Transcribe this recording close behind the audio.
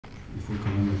il faut quand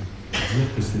même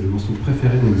dire que c'est le morceau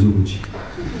préféré d'Enzo MUCCI.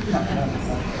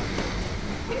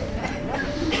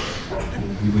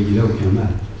 Vous voyez là aucun mal.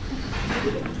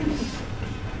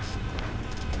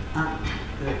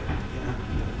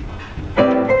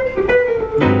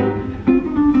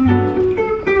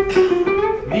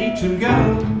 Little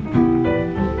girl,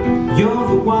 you're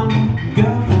the one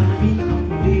girl for me,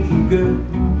 little girl.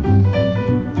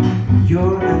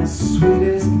 You're as sweet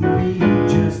as can be,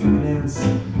 just a glance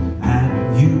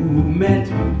and you met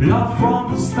love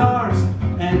from the stars,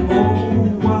 and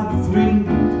oh what a thrill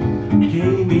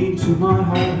came into my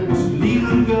heart.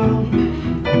 Little girl,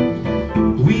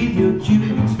 with your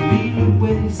cute little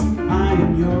ways, I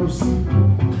am yours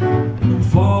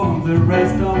for the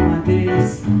rest of my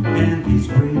days, and this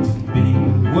great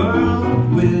big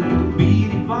world will be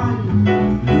divine.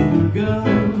 Little girl,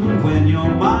 when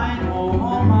you're mine,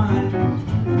 oh mine.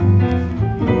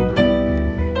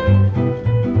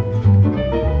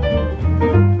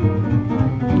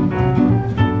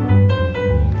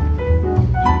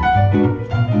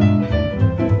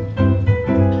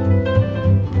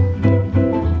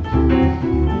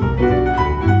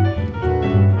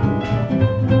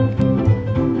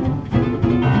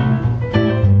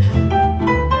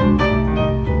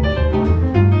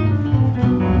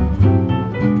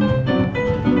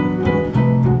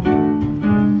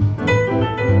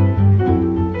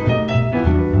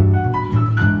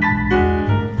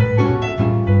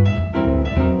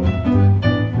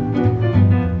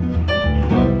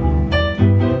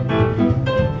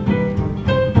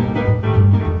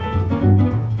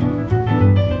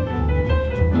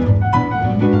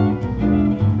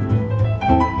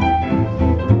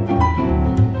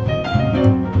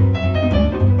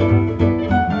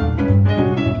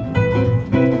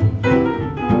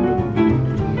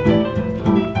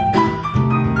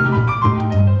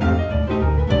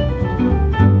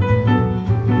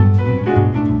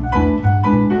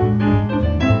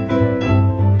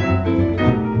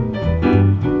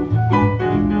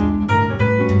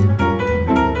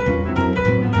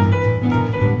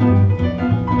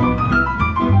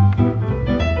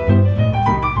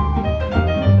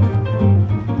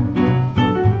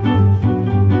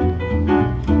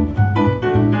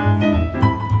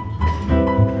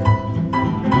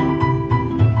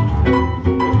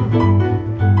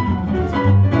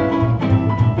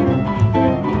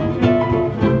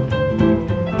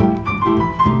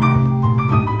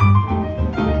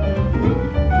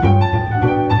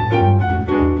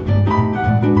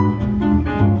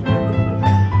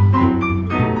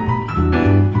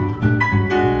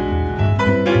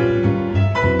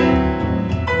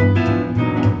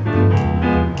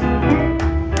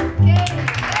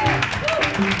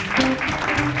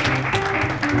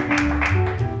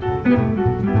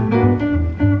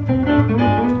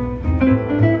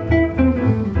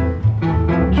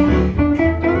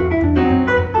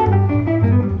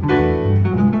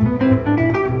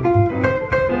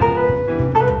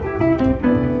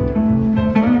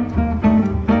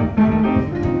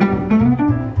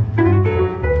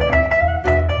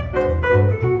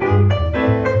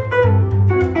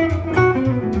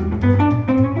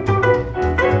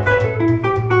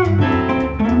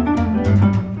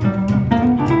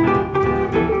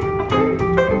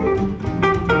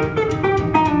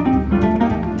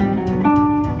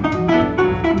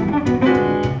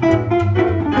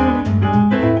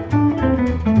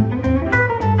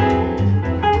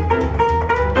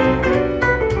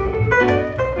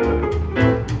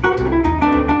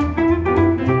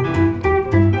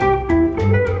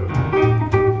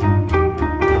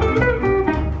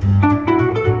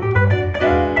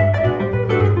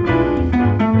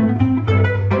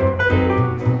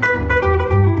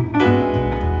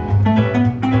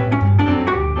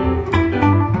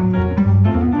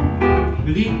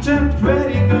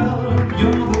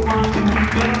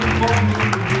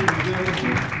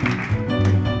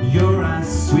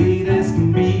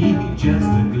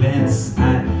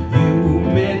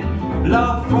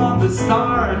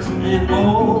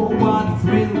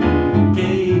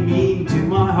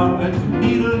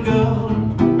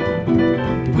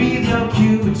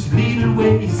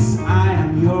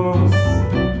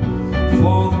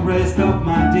 Of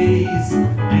my days,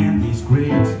 and this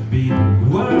great big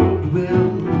world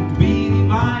will